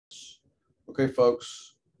Okay,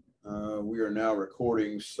 folks, we are now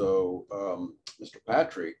recording, so Mr.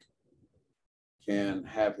 Patrick can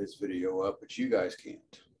have his video up, but you guys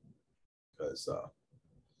can't, because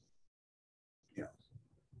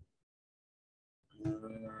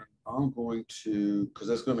I'm going to, because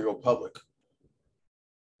that's going to go public.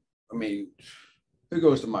 I mean, who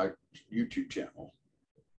goes to my YouTube channel?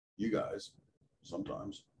 You guys,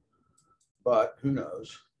 sometimes, but who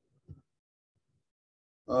knows?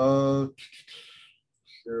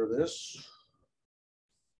 Share this.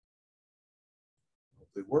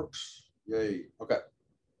 Hopefully it works. Yay. Okay.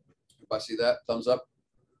 If I see that, thumbs up.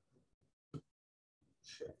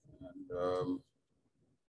 Okay. And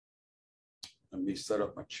let me set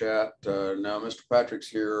up my chat. Now, Mr. Patrick's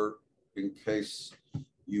here in case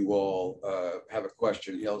you all have a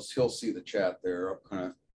question. He'll see the chat there. I've kind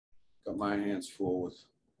of got my hands full with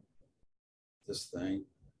this thing.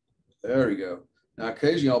 There we go. Now,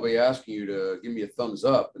 occasionally I'll be asking you to give me a thumbs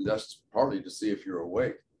up, and that's partly to see if you're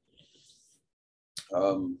awake.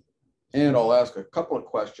 And I'll ask a couple of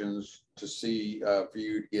questions to see for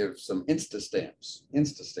you to give some Insta stamps.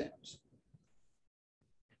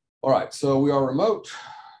 All right, so we are remote.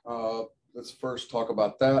 Let's first talk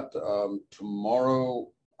about that.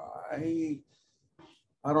 Tomorrow, I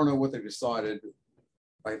don't know what they decided.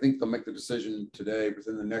 I think they'll make the decision today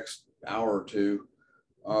within the next hour or two.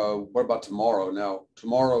 What about tomorrow? Now,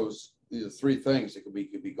 tomorrow's either three things. It could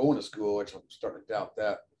be going to school, which I'm starting to doubt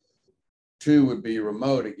that. 2 would be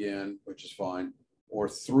remote again, which is fine. Or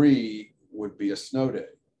 3 would be a snow day.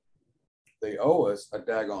 They owe us a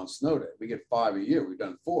daggone snow day. We get 5 a year. We've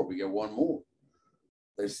done 4. We get 1 more.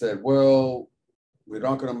 They said, well, we're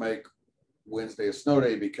not going to make Wednesday a snow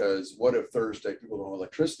day because what if Thursday people don't have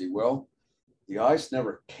electricity? Well, the ice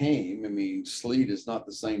never came. I mean, sleet is not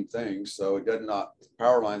the same thing. So it does not,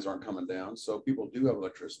 power lines aren't coming down. So people do have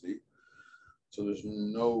electricity. So there's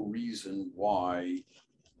no reason why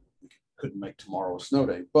we couldn't make tomorrow a snow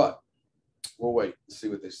day, but we'll wait and see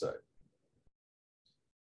what they say.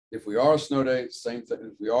 If we are a snow day, same thing.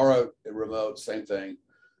 If we are a remote, same thing.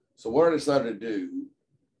 So what I decided to do,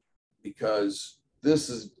 because this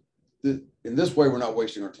is, in this way, we're not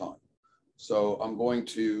wasting our time. So I'm going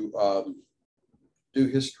to do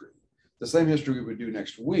history, the same history we would do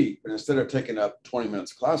next week, but instead of taking up 20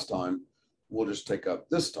 minutes class time, we'll just take up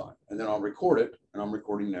this time, and then I'll record it, and I'm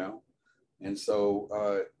recording now. And so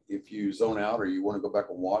if you zone out or you want to go back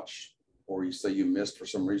and watch, or you say you missed for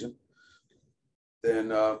some reason, then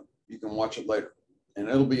you can watch it later. And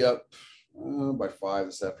it'll be up by 5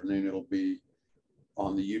 this afternoon. It'll be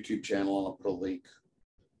on the YouTube channel, and I'll put a link.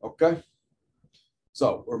 Okay.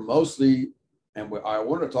 So we're mostly, and I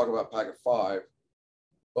wanted to talk about packet 5,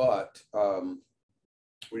 but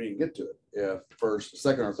we didn't get to it. First,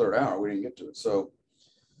 second, or third hour, we didn't get to it. So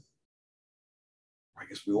I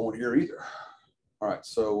guess we won't hear either. All right,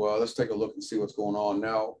 so let's take a look and see what's going on.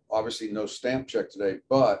 Now, obviously no stamp check today,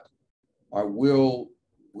 but I will,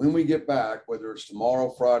 when we get back, whether it's tomorrow,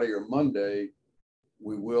 Friday, or Monday,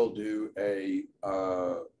 we will do a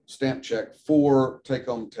stamp check for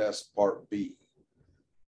take-home test part B.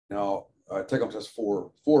 Now, take-home test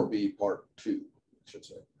 4B part 2, I should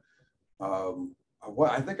say.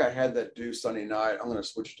 I think I had that due Sunday night. I'm going to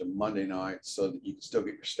switch it to Monday night so that you can still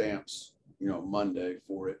get your stamps, Monday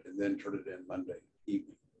for it, and then turn it in Monday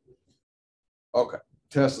evening. Okay,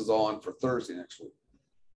 test is on for Thursday next week.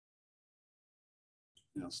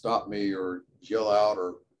 Stop me or yell out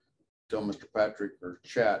or tell Mr. Patrick or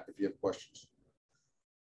chat if you have questions.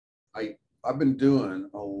 I've been doing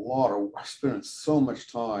I spent so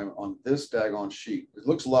much time on this daggone sheet. It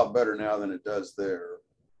looks a lot better now than it does there.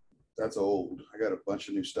 That's old. I got a bunch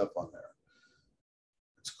of new stuff on there.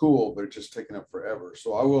 It's cool, but it's just taking up forever.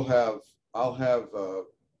 So I'll have I'll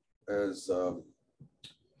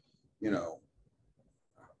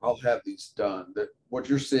have these done. That what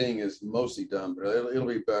you're seeing is mostly done, but it'll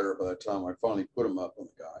be better by the time I finally put them up on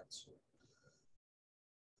the guides.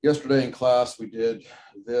 Yesterday in class, we did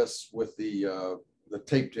this with the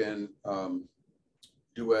taped in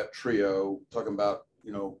duet trio, talking about,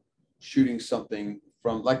 shooting something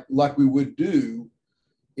from like we would do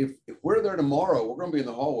if we're there tomorrow, we're going to be in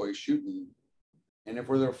the hallway shooting. And if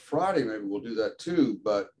we're there Friday, maybe we'll do that too.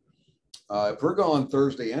 But if we're gone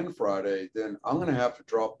Thursday and Friday, then I'm going to have to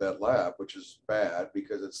drop that lab, which is bad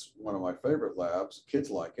because it's one of my favorite labs. Kids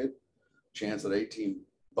like it. Chance at 18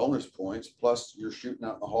 bonus points. Plus, you're shooting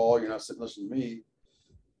out in the hall. You're not sitting listening to me.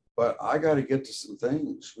 But I got to get to some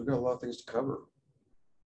things. We've got a lot of things to cover.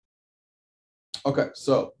 Okay,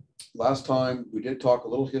 so last time we did talk a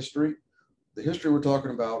little history. The history we're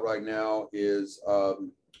talking about right now is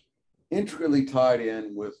intricately tied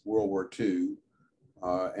in with World War II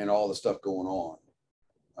and all the stuff going on.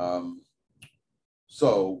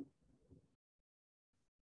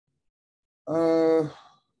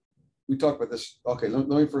 We talked about this. Okay, let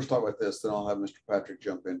me first talk about this, then I'll have Mr. Patrick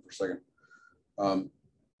jump in for a second.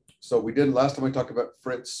 So we did last time we talked about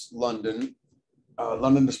Fritz London,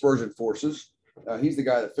 London dispersion forces. He's the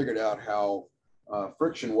guy that figured out how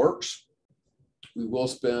friction works. We will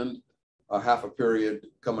spend half a period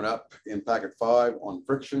coming up in packet 5 on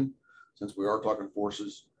friction, since we are talking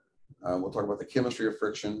forces. We'll talk about the chemistry of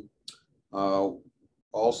friction.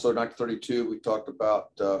 Also, 1932, we talked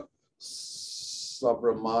about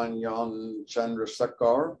Subramanian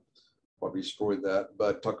Chandrasekhar. Probably destroyed that,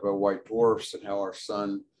 but talked about white dwarfs and how our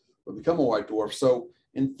sun would become a white dwarf. So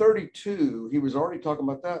in 32, he was already talking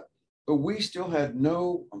about that, but we still had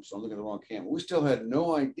no, I'm looking at the wrong camera. We still had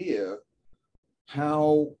no idea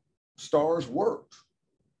how stars worked.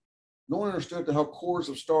 No one understood how cores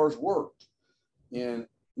of stars worked in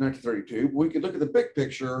 1932. We could look at the big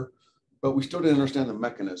picture, but we still didn't understand the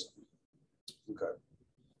mechanism. Okay.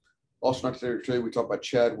 Also, 1932, we talked about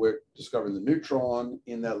Chadwick discovering the neutron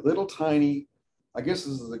in that little tiny, I guess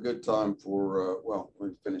this is a good time for, well, let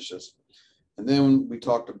me finish this. And then we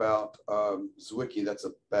talked about Zwicky. That's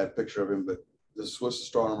a bad picture of him, but the Swiss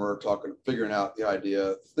astronomer figuring out the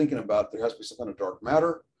idea, thinking about there has to be some kind of dark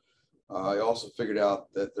matter. I also figured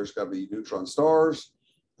out that there's got to be neutron stars.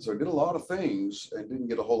 So I did a lot of things and didn't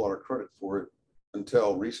get a whole lot of credit for it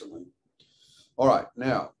until recently. All right,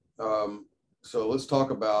 now, so let's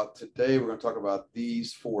talk about, today we're going to talk about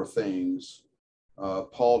these 4 things.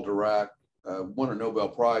 Paul Dirac won a Nobel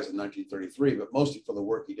Prize in 1933, but mostly for the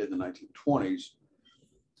work he did in the 1920s.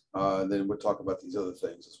 Then we'll talk about these other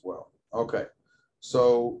things as well. Okay,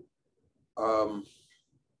 so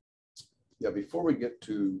yeah, before we get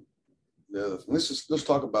to the other thing, let's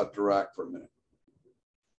talk about Dirac for a minute.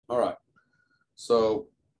 All right, so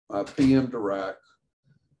PM Dirac,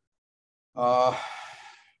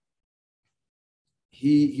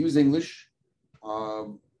 he was English.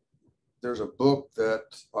 There's a book that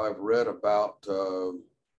I've read about.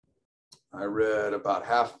 I read about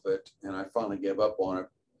half of it, and I finally gave up on it.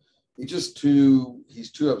 He's too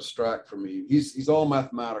abstract for me. He's all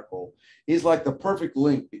mathematical. He's like the perfect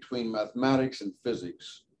link between mathematics and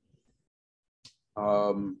physics.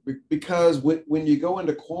 Because when you go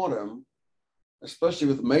into quantum, especially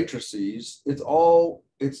with matrices, it's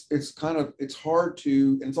hard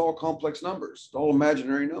to, and it's all complex numbers. It's all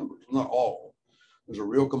imaginary numbers. Not all. There's a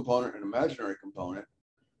real component and an imaginary component.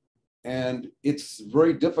 And it's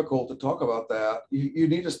very difficult to talk about that. You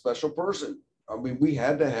need a special person. I mean, we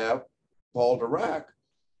had to have Paul Dirac,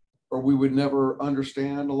 or we would never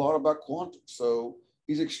understand a lot about quantum. So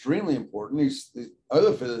he's extremely important. The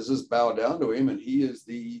other physicists bow down to him, and he is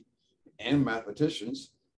and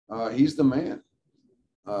mathematicians, he's the man,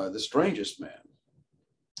 the strangest man.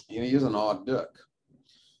 And he is an odd duck.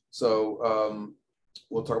 So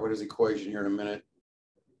we'll talk about his equation here in a minute.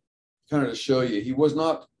 Kind of to show you, he was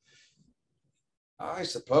not, I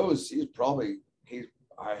suppose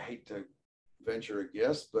I hate to venture a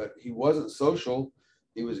guess, but he wasn't social.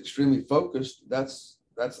 He was extremely focused. That's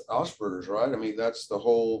Asperger's, right? I mean, that's the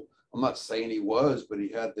whole, I'm not saying he was, but he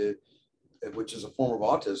had which is a form of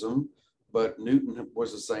autism, but Newton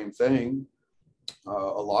was the same thing. A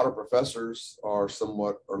lot of professors are a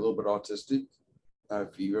little bit autistic.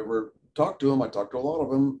 If you ever talk to them, I talk to a lot of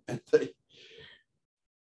them, and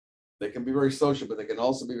they can be very social, but they can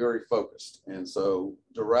also be very focused. And so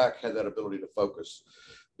Dirac had that ability to focus.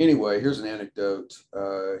 Anyway, here's an anecdote,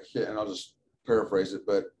 and I'll just paraphrase it,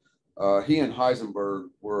 but he and Werner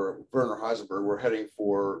Heisenberg were heading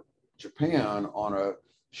for Japan on a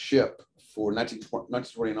ship for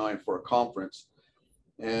 1929 for a conference.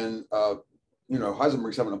 And,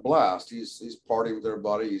 Heisenberg's having a blast. He's partying with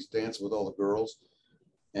everybody. He's dancing with all the girls.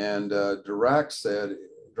 And Dirac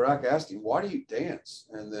asked him, "Why do you dance?"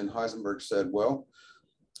 And then Heisenberg said, "Well,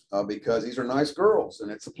 because these are nice girls and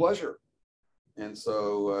it's a pleasure." And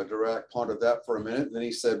so Dirac pondered that for a minute. And then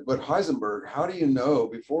he said, "But Heisenberg, how do you know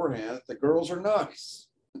beforehand that the girls are nice?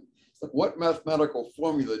 It's like, what mathematical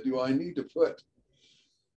formula do I need to put?"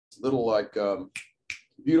 It's a little like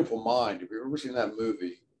Beautiful Mind. Have you ever seen that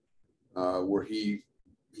movie where he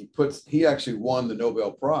actually won the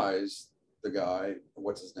Nobel Prize? The guy,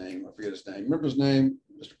 what's his name? I forget his name. Remember his name,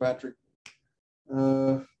 Mr. Patrick?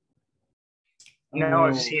 No,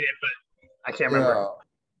 I've seen it, but I can't remember.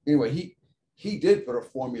 Anyway, he did put a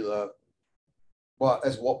formula while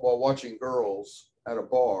watching girls at a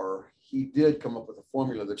bar. He did come up with a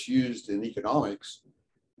formula that's used in economics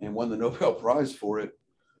and won the Nobel Prize for it.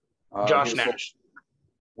 Josh Nash.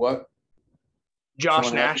 What?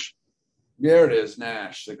 Josh Nash. There it is,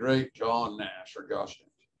 Nash, the great John Nash, or Josh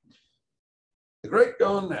Nash. The great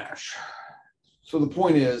John Nash. So the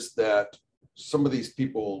point is that some of these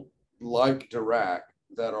people like Dirac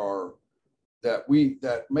that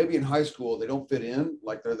maybe in high school they don't fit in,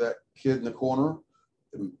 like they're that kid in the corner,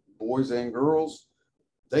 and boys and girls,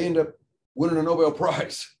 they end up winning a Nobel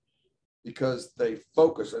Prize because they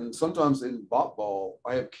focus. And sometimes in ball,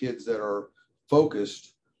 I have kids that are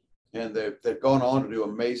focused and they've gone on to do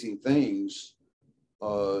amazing things.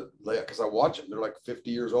 Because I watch them, they're like 50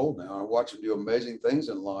 years old now. I watch them do amazing things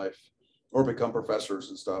in life or become professors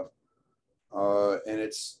and stuff. And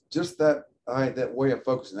it's just that way of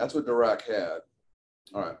focusing. That's what Dirac had.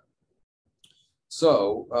 All right.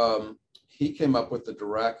 So he came up with the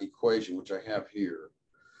Dirac equation, which I have here.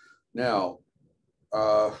 Now,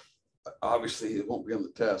 obviously it won't be on the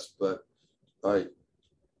test, but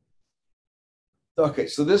okay.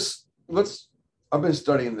 So I've been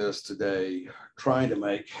studying this today, trying to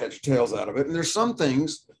make heads or tails out of it. And there's some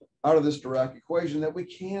things out of this Dirac equation that we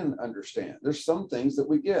can understand. There's some things that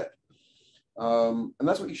we get. And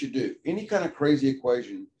that's what you should do. Any kind of crazy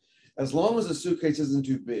equation, as long as the suitcase isn't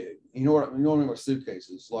too big. You know what I mean about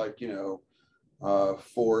suitcases? Like,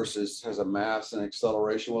 force has a mass and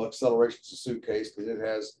acceleration. Well, acceleration is a suitcase because it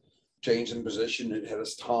has change in position, it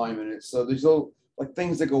has time in it. So these little like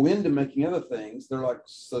things that go into making other things, they're like,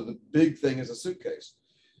 so the big thing is a suitcase.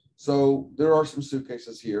 So there are some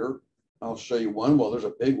suitcases here. I'll show you one. Well, there's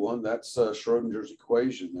a big one. That's Schrodinger's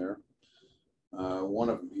equation there. One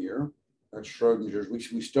of them here. That's Schrodinger's.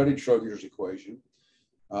 We studied Schrodinger's equation.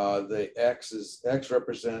 The X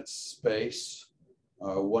represents space,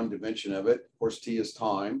 one dimension of it. Of course, T is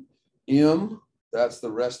time. M, that's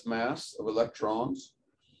the rest mass of electrons.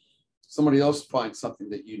 Somebody else find something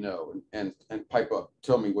that you know and pipe up.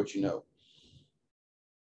 Tell me what you know.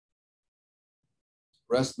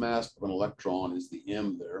 Rest mass of an electron is the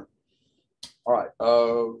M there. All right.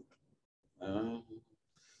 I'll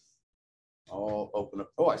open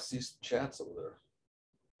up. Oh, I see some chats over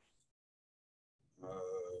there.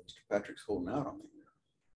 Mr. Patrick's holding out on me here.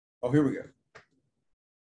 Oh, here we go.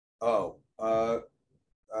 Oh,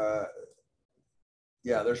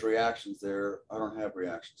 yeah, there's reactions there. I don't have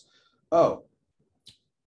reactions. Oh,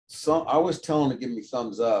 I was telling them to give me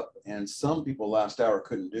thumbs up, and some people last hour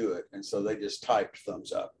couldn't do it, and so they just typed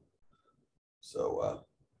thumbs up. So,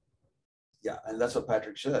 yeah, and that's what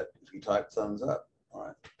Patrick said. If you type thumbs up, all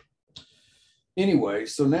right. Anyway,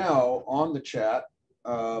 so now on the chat,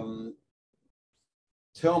 tell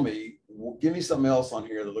me, give me something else on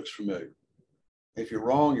here that looks familiar. If you're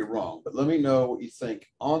wrong, you're wrong. But let me know what you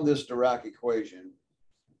think on this Dirac equation.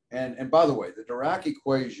 And by the way, the Dirac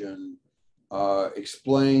equation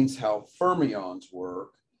explains how fermions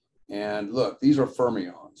work. And look, these are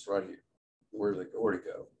fermions right here. Where'd it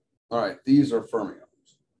go? All right, these are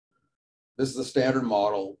fermions. This is the standard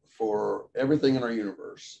model for everything in our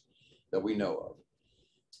universe that we know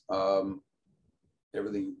of.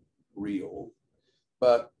 Everything real.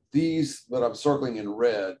 But these that I'm circling in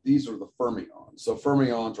red, these are the fermions. So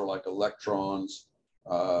fermions are like electrons,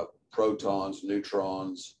 protons,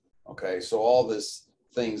 neutrons. Okay, so all these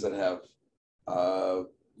things that have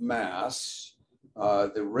mass.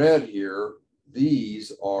 The red here,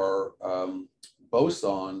 these are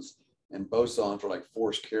bosons, and bosons are like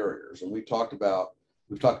force carriers. And we've talked about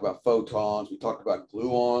photons. We talked about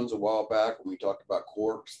gluons a while back when we talked about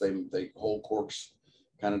quarks. They hold quarks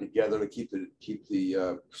kind of together to keep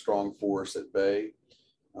the strong force at bay.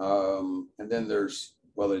 And then there's,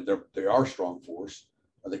 well, they are strong force.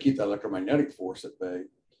 They keep the electromagnetic force at bay.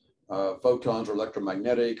 Photons are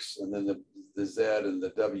electromagnetics, and then the Z and the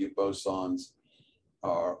W bosons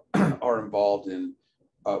are involved in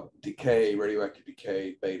decay, radioactive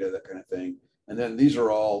decay, beta, that kind of thing. And then these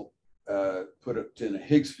are all put in a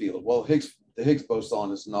Higgs field. Well, the Higgs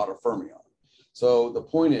boson is not a fermion. So the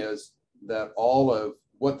point is that all of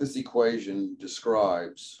what this equation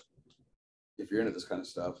describes, if you're into this kind of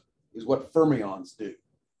stuff, is what fermions do.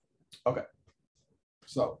 Okay.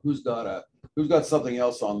 So who's got something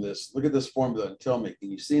else on this? Look at this formula and tell me,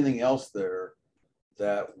 can you see anything else there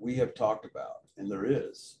that we have talked about? And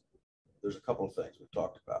there's a couple of things we've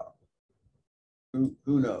talked about. Who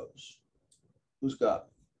knows? Who's got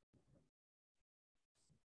me?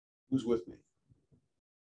 Who's with me?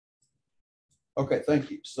 Okay, thank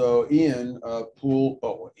you. So Ian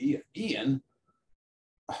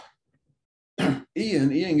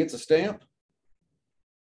Ian gets a stamp.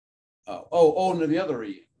 No, the other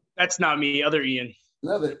Ian. That's not me, other Ian.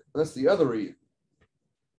 No, that's the other Ian.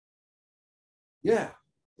 Yeah,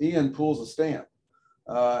 Ian pulls a stamp,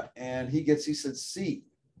 and he said C.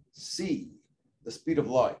 the speed of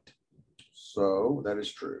light. So that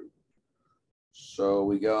is true. So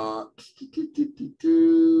we got,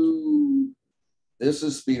 this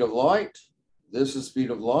is speed of light. This is speed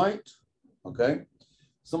of light. Okay.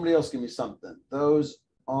 Somebody else give me something. Those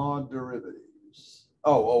odd derivatives.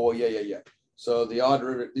 Oh, yeah. So the odd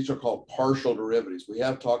derivative, these are called partial derivatives. We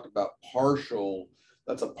have talked about partial,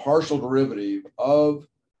 that's a partial derivative of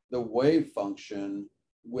the wave function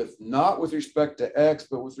with not with respect to x,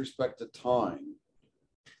 but with respect to time.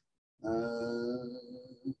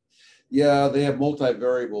 Yeah, they have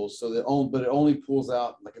multivariables, so but it only pulls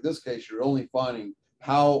out, like in this case, you're only finding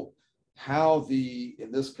how the,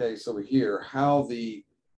 in this case over here, how the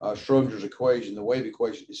Schrodinger's equation, the wave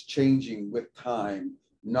equation, is changing with time,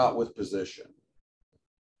 not with position.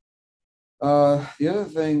 The other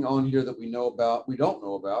thing on here that we don't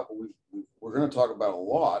know about, but we're going to talk about a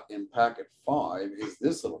lot in packet 5 is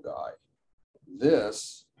this little guy.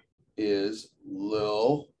 This is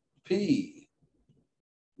Lil P.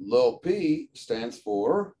 Lil P stands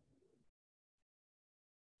for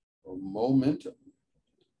momentum.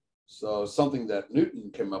 So something that Newton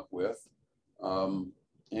came up with,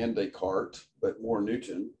 and Descartes, but more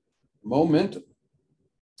Newton, momentum.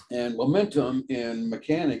 And momentum in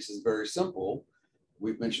mechanics is very simple.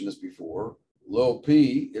 We've mentioned this before. Lil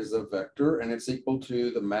P is a vector, and it's equal to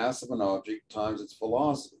the mass of an object times its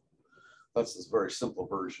velocity. That's this very simple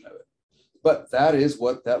version of it. But that is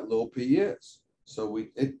what that Lil P is. So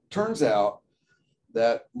it turns out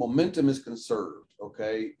that momentum is conserved,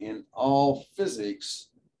 okay? In all physics,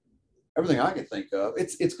 everything I can think of,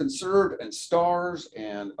 it's conserved in stars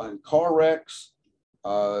and on car wrecks,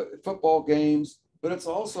 football games, but it's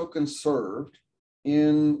also conserved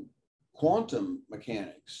in quantum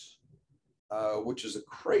mechanics, which is a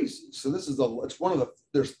crazy. So this is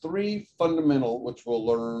there's 3 fundamental, which we'll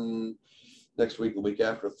learn next week, the week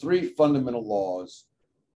after, 3 fundamental laws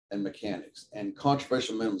in mechanics, and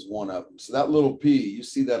conservation minimum is one of them. So that little p, you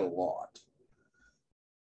see that a lot.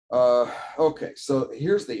 Okay, so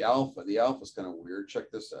here's the alpha. The alpha is kind of weird.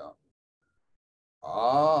 Check this out.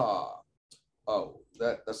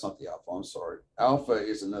 That's not the alpha. I'm sorry. Alpha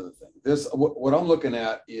is another thing. What I'm looking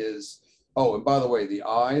at is, and by the way, the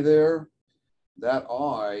I there, that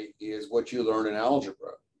I is what you learn in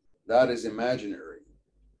algebra. That is imaginary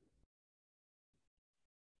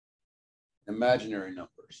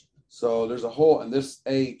numbers. So there's a whole, and this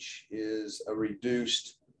H is a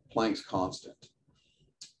reduced Planck's constant.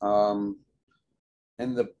 And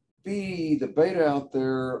the B, the beta out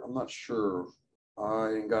there, I'm not sure.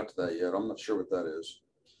 I ain't got to that yet. I'm not sure what that is.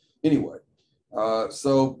 Anyway,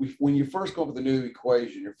 so when you first come up with a new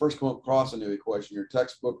equation, you first come across a new equation, your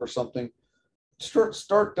textbook or something,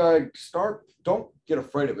 don't get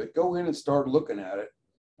afraid of it. Go in and start looking at it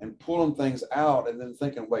and pulling things out and then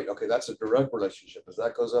thinking, wait, okay, that's a direct relationship. As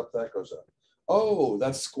that goes up, that goes up. Oh,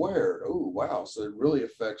 that's squared. Oh, wow. So it really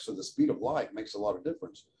affects, so the speed of light makes a lot of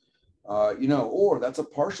difference. Or that's a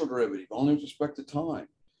partial derivative only with respect to time.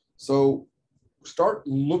 So start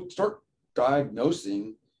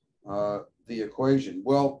diagnosing the equation.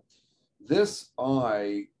 Well, this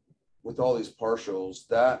I with all these partials,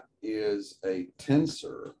 that is a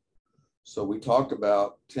tensor. So we talked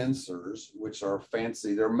about tensors, which are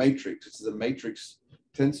fancy. They're matrix. This is a matrix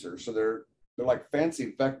tensor. So they're like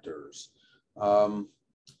fancy vectors.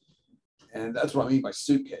 And that's what I mean by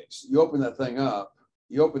suitcase. You open that thing up,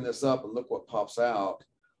 you open this up and look what pops out.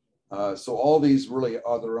 So all these really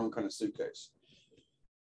are their own kind of suitcase.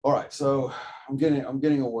 All right, so I'm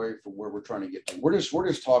getting away from where we're trying to get to. We're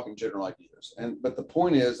just talking general ideas. But the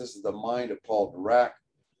point is, this is the mind of Paul Dirac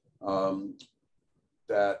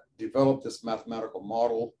that developed this mathematical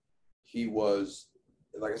model. He was,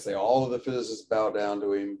 like I say, all of the physicists bow down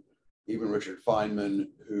to him. Even Richard Feynman,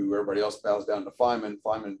 who everybody else bows down to Feynman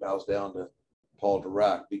bows down to Paul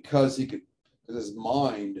Dirac because his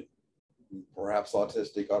mind, perhaps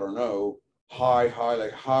autistic, I don't know,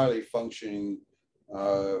 highly functioning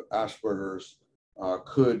Asperger's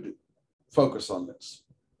could focus on this.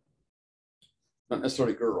 Not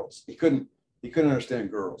necessarily girls. He couldn't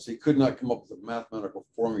understand girls. He could not come up with a mathematical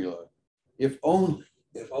formula. If only.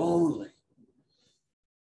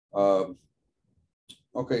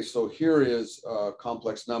 Okay, so here is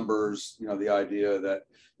complex numbers. The idea that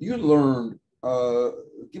you learned.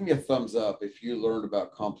 Give me a thumbs up if you learned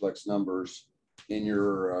about complex numbers in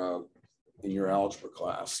your algebra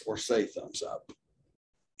class, or say thumbs up.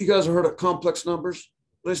 You guys have heard of complex numbers?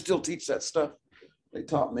 They still teach that stuff. They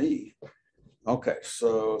taught me. Okay,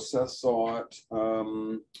 so Seth saw it.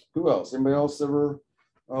 Who else? Anybody else ever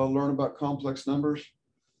learn about complex numbers?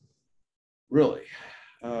 Really?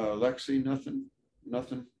 Lexi, nothing?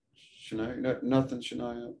 Shania, nothing,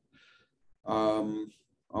 Shania.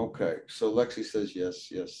 Okay, so Lexi says yes,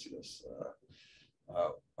 yes, yes.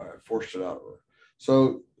 I forced it out of her.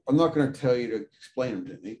 So I'm not going to tell you to explain them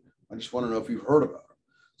to me. I just want to know if you've heard about them.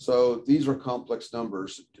 So these are complex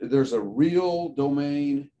numbers. There's a real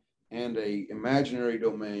domain and a imaginary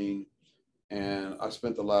domain. And I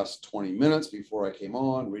spent the last 20 minutes before I came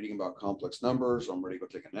on reading about complex numbers. I'm ready to go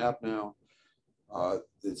take a nap now.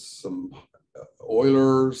 There's some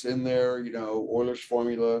Euler's in there, you know, Euler's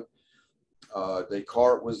formula.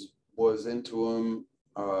 Descartes was into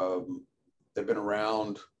them. They've been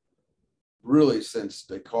around really since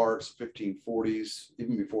Descartes, 1540s,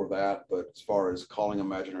 even before that, but as far as calling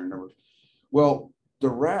imaginary numbers. Well,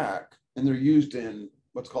 Dirac, and they're used in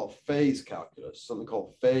what's called phase calculus, something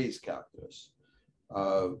called phase calculus.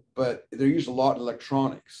 But they're used a lot in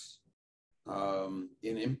electronics. In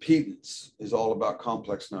impedance is all about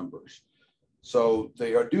complex numbers. So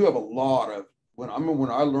they do have a lot of, when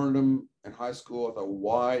I learned them in high school, I thought,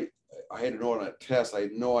 why? I had to know on a test, I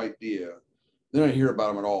had no idea. Then I didn't hear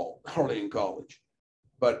about them at all, hardly in college.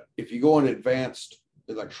 But if you go into advanced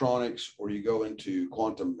electronics or you go into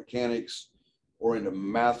quantum mechanics or into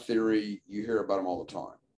math theory, you hear about them all the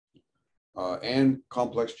time. And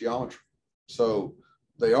complex geometry. So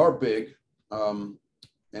they are big. And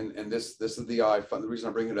this is the I. The reason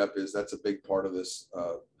I bring it up is that's a big part of this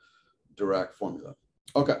Dirac formula.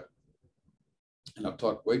 Okay. And I've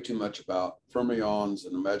talked way too much about fermions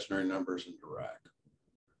and imaginary numbers and Dirac.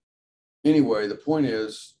 Anyway, the point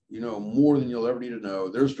is, you know more than you'll ever need to know.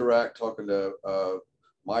 There's Dirac talking to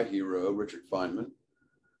my hero, Richard Feynman.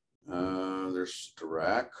 There's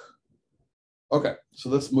Dirac. Okay, so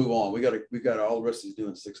let's move on. We got all the rest of these due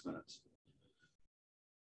in 6 minutes.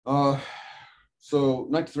 So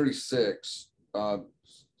 1936,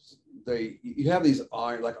 you have these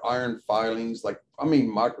iron filings,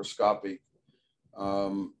 microscopic,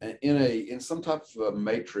 in some type of a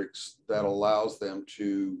matrix that allows them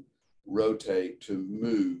to rotate, to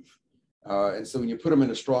move. And so when you put them in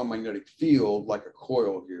a strong magnetic field, like a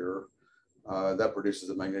coil here, that produces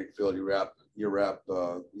a magnetic field. You wrap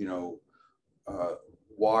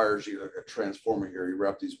wires, like a transformer here, you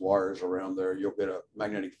wrap these wires around there, you'll get a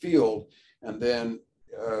magnetic field, and then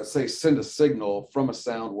say send a signal from a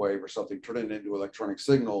sound wave or something, turn it into an electronic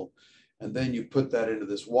signal, and then you put that into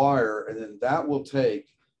this wire, and then that will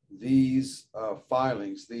take these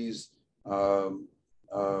filings, these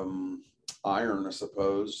iron, I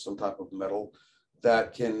suppose, some type of metal,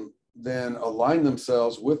 that can then align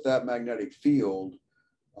themselves with that magnetic field,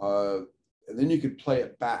 and then you could play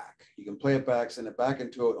it back. You can play it back, send it back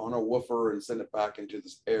into it on a woofer, and send it back into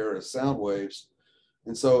this air as sound waves.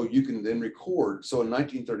 And so you can then record. So in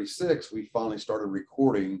 1936, we finally started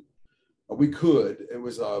recording. We could.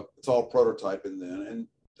 It's all prototyping then, and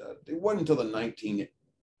it wasn't until the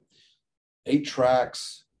 8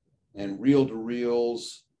 tracks and reel to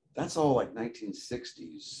reels. That's all like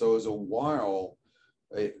 1960s. So it was a while,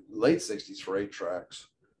 late 60s for 8 tracks.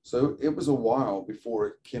 So it was a while before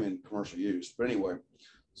it came in commercial use. But anyway,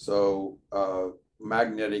 so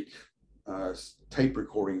magnetic tape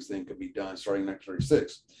recordings then could be done starting in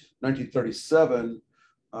 1936. 1937,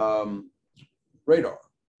 radar.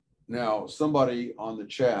 Now, somebody on the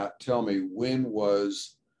chat, tell me, when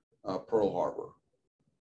was Pearl Harbor?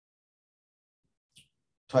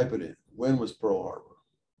 Type it in. When was Pearl Harbor?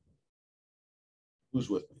 Who's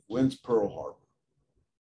with me? When's Pearl Harbor?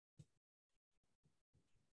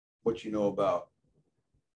 What you know about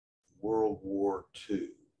World War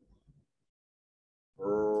II?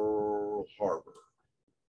 Pearl Harbor.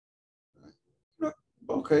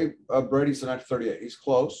 Okay, Brady said 1938. He's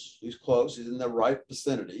close. He's close. He's in the right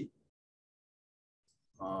vicinity.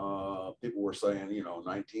 People were saying,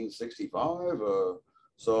 1965.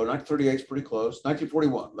 So 1938 is pretty close.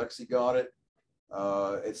 1941. Lexi got it.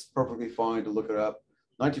 It's perfectly fine to look it up.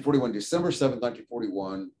 1941, December 7th,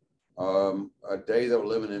 1941. A day that will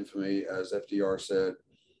live in infamy, as FDR said.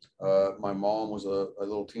 My mom was a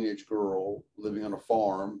little teenage girl living on a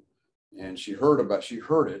farm, and she heard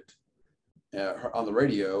it on the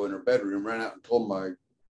radio in her bedroom, ran out and told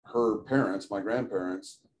her parents, my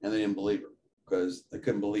grandparents, and they didn't believe her because they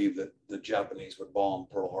couldn't believe that the Japanese would bomb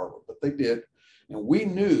Pearl Harbor, but they did. And we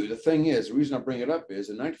knew, the thing is, the reason I bring it up is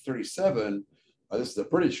in 1937, this is a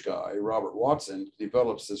British guy, Robert Watson,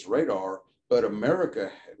 develops this radar, but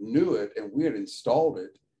America knew it, and we had installed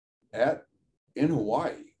it in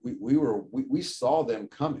Hawaii. We saw them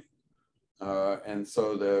coming, and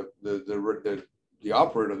so the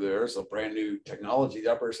operator there, so brand new technology.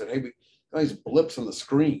 The operator said, "Hey, we got these blips on the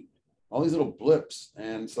screen, all these little blips."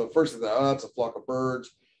 And so first they thought, "Oh, that's a flock of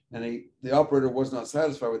birds." And the operator was not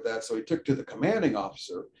satisfied with that. So he took to the commanding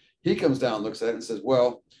officer. He comes down, looks at it and says,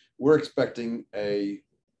 well, we're expecting a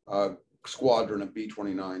squadron of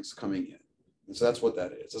B-29s coming in. And so that's what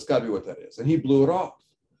that is. That's got to be what that is. And he blew it off.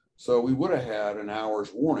 So we would have had an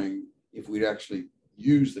hour's warning if we'd actually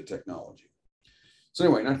used the technology. So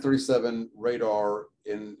anyway, 1937 radar,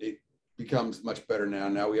 and it becomes much better now.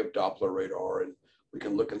 Now we have Doppler radar, and we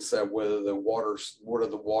can look and say whether the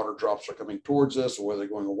water drops are coming towards us or whether they're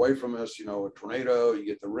going away from us. You know, a tornado, you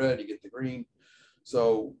get the red, you get the green.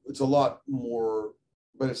 So it's a lot more,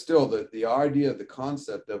 but it's still the idea, the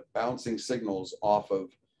concept of bouncing signals off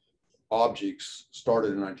of objects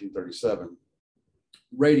started in 1937.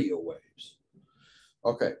 Radio waves.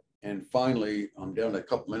 Okay, and finally, I'm down to a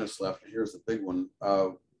couple minutes left. Here's the big one.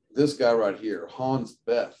 This guy right here, Hans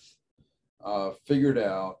Bethe, figured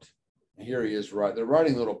out, and here he is, right? They're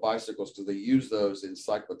riding little bicycles because they use those in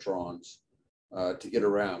cyclotrons to get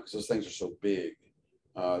around because those things are so big.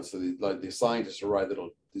 So the scientists are ride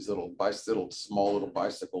these little small little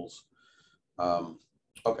bicycles.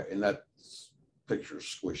 Okay, and that picture's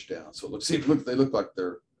squished down, so they look like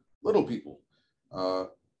they're little people.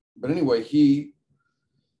 But anyway,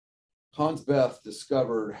 Hans Bethe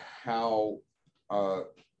discovered how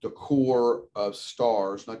the core of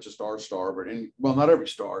stars, not just our star, but well, not every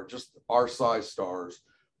star, just our size stars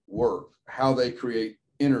work, how they create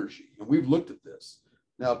energy. And we've looked at this.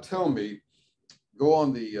 Now tell me, go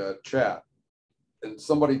on the chat and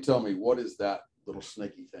somebody tell me, what is that little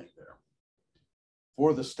snaky thing there?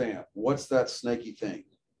 For the stamp, what's that snaky thing?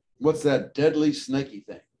 What's that deadly snaky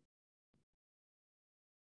thing?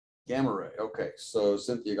 Gamma ray. Okay, so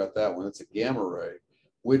Cynthia got that one. It's a gamma ray,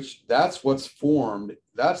 which that's what's formed.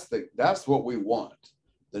 That's what we want.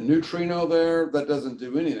 The neutrino there, that doesn't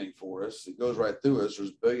do anything for us. It goes right through us.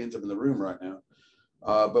 There's billions of them in the room right now.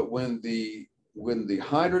 But when the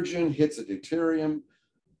hydrogen hits a deuterium,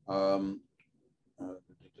 when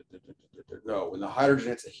the hydrogen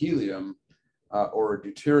hits a helium, or a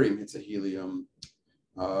deuterium hits a helium,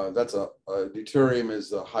 that's a deuterium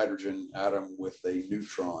is a hydrogen atom with a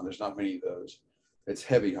neutron. There's not many of those. It's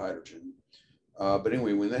heavy hydrogen. But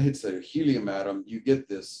anyway, when that hits a helium atom, you get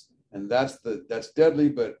this, and that's deadly,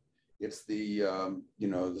 but it's the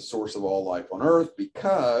the source of all life on Earth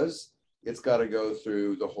because it's got to go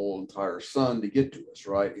through the whole entire sun to get to us,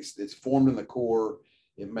 right? It's formed in the core.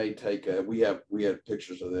 It may take we had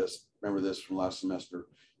pictures of this. Remember this from last semester.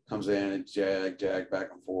 Comes in and jag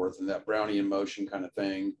back and forth, and that Brownian motion kind of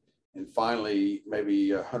thing. And finally,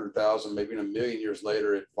 maybe 100,000, maybe in a million years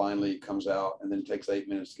later, it finally comes out, and then it takes 8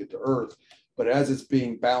 minutes to get to Earth. But as it's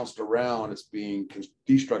being bounced around, it's being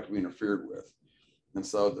destructively interfered with. And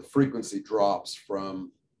so the frequency drops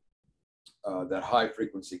from that high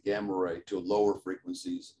frequency gamma ray to lower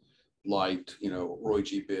frequencies, light, Roy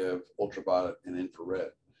G. Biv, ultraviolet, and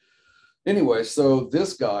infrared. Anyway, so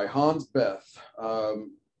this guy, Hans Bethe,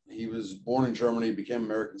 he was born in Germany, became an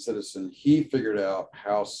American citizen. He figured out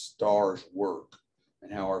how stars work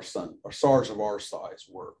and how our stars of our size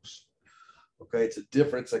works. Okay, it's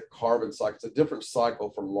a carbon cycle. It's a different cycle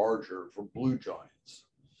for blue giants.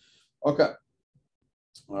 Okay,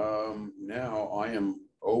 now I am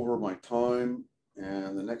over my time,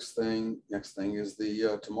 and the next thing is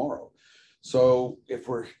the tomorrow. So if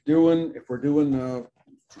we're doing hold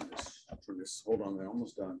on, I'm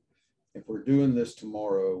almost done. If we're doing this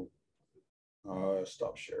tomorrow,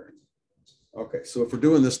 stop sharing. Okay, so if we're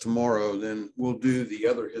doing this tomorrow, then we'll do the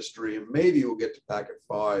other history, and maybe we'll get to packet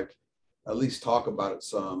 5, at least talk about it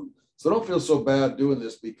some. So don't feel so bad doing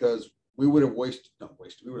this because we would have we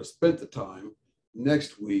would have spent the time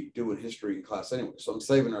next week doing history in class anyway. So I'm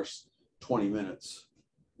saving our 20 minutes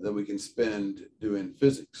that we can spend doing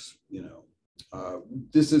physics,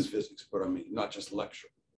 This is physics, but I mean, not just lecture.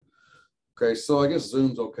 Okay, so I guess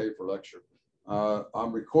Zoom's okay for lecture.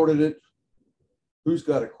 I'm recorded it. Who's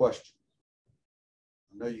got a question?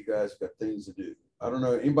 I know you guys got things to do. I don't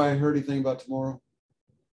know. Anybody heard anything about tomorrow?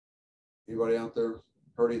 Anybody out there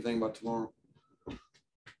heard anything about tomorrow?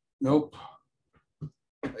 Nope.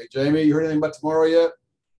 Hey, Jamie, you heard anything about tomorrow yet?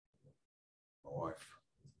 My wife.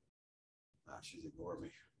 She's ignoring me.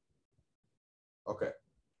 Okay.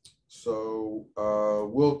 So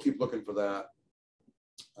we'll keep looking for that.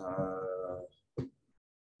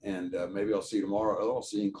 And maybe I'll see you tomorrow. I'll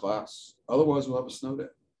see you in class. Otherwise, we'll have a snow day.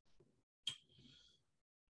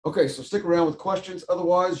 Okay, so stick around with questions.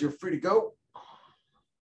 Otherwise, you're free to go.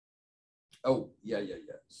 Oh, yeah.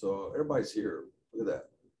 So everybody's here. Look at that.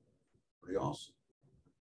 Pretty awesome.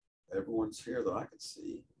 Everyone's here that I can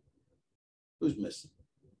see. Who's missing?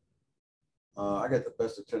 I got the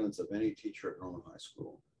best attendance of any teacher at Norman High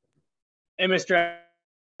School. Hey, Mr.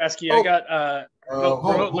 Asky, I got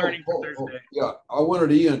remote learning for Thursday. Thursday. Yeah, I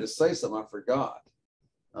wanted Ian to say something. I forgot.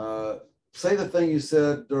 Say the thing you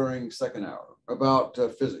said during second hour about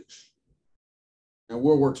physics and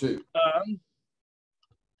World War II.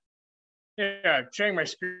 Yeah, I'm sharing my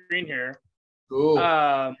screen here. Cool.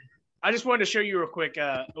 I just wanted to show you real quick.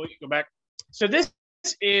 Go back. So this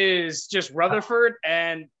is just Rutherford,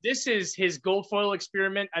 and this is his gold foil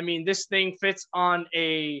experiment. I mean, this thing fits on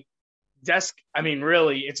a desk. I mean,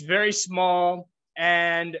 really, it's very small.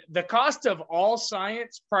 And the cost of all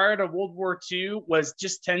science prior to World War II was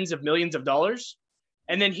just tens of millions of dollars.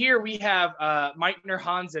 And then here we have Meitner,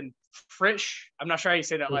 Hans, and Frisch. I'm not sure how you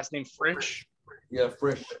say that last name, Frisch. Yeah,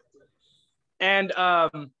 Frisch. And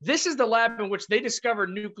this is the lab in which they discovered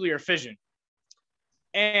nuclear fission.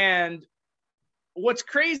 And what's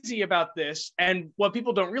crazy about this, and what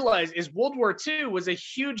people don't realize, is World War II was a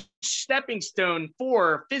huge stepping stone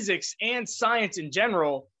for physics and science in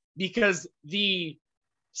general, because the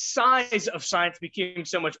size of science became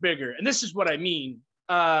so much bigger. And this is what I mean.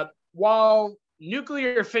 While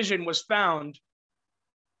nuclear fission was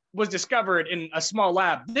discovered in a small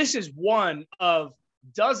lab, this is one of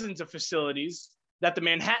dozens of facilities that the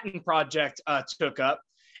Manhattan Project took up,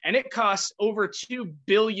 and it costs over $2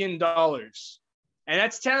 billion. And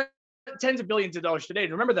that's tens of billions of dollars today.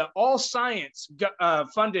 And remember that all science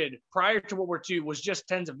funded prior to World War II was just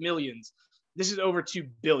tens of millions. This is over 2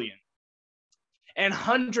 billion. And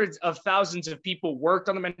hundreds of thousands of people worked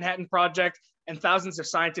on the Manhattan Project, and thousands of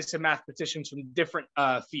scientists and mathematicians from different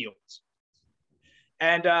fields.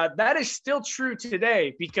 And that is still true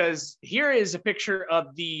today, because here is a picture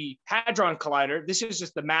of the Hadron Collider. This is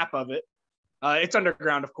just the map of it. It's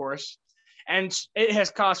underground, of course. And it has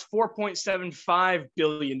cost $4.75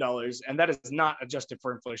 billion. And that is not adjusted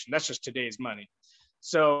for inflation. That's just today's money.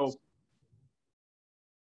 So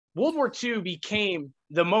World War II became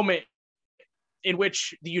the moment in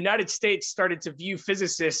which the United States started to view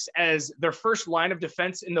physicists as their first line of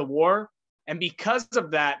defense in the war. And because of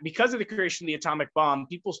that, because of the creation of the atomic bomb,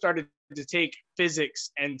 people started to take physics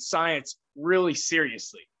and science really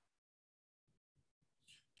seriously.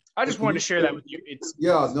 I just wanted to share that with you. That's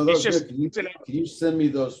good. Can you send me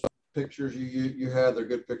those pictures you had? They're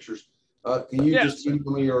good pictures. Can you just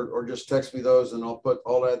email me or just text me those, and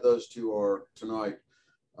I'll add those to our tonight.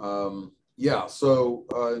 So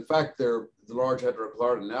in fact, they're the Large Hadron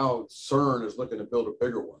Collider. Now CERN is looking to build a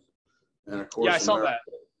bigger one, and of course, I saw that.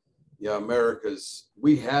 Yeah,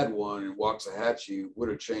 we had one in Waxahachie, would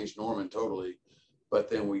have changed Norman totally, but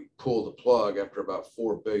then we pulled the plug after about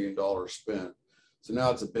 $4 billion spent. So now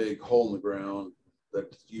it's a big hole in the ground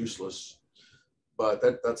that's useless, but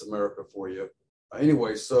that's America for you.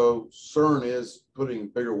 Anyway, so CERN is putting a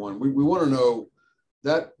bigger one. We want to know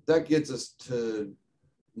that gets us to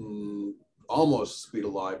almost speed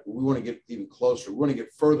of light, but we want to get even closer. We want to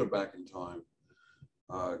get further back in time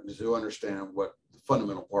to understand what the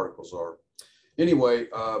fundamental particles are. Anyway,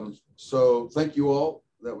 so thank you all.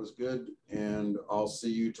 That was good. And I'll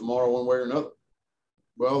see you tomorrow one way or another.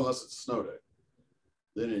 Well, unless it's a snow day.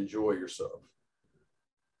 Then enjoy yourself.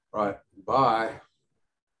 All right. Bye.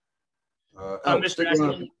 Stick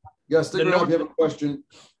around. Yeah, stick around if you have a question.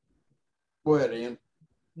 Go ahead, Ian.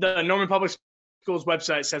 The Norman Public Schools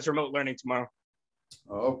website says remote learning tomorrow.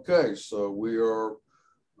 Okay, so we are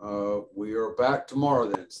back tomorrow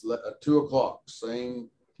then. It's at 2 o'clock. Same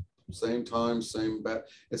time, same back.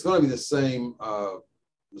 It's going to be the same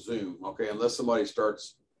Zoom, okay, unless somebody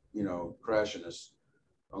starts, crashing us.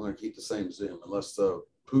 I'm going to keep the same Zoom unless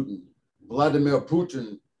Vladimir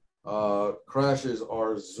Putin crashes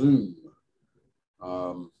our Zoom.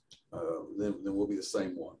 Then we'll be the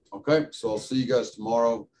same one. Okay, so I'll see you guys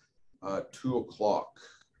tomorrow, 2 o'clock.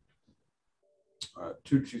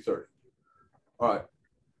 2:30. All right.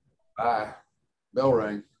 Bye. Bell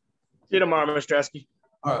rang. See you tomorrow, Mr. Esky.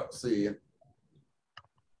 All right. See you.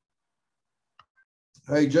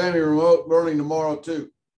 Hey, Jamie, remote learning tomorrow too.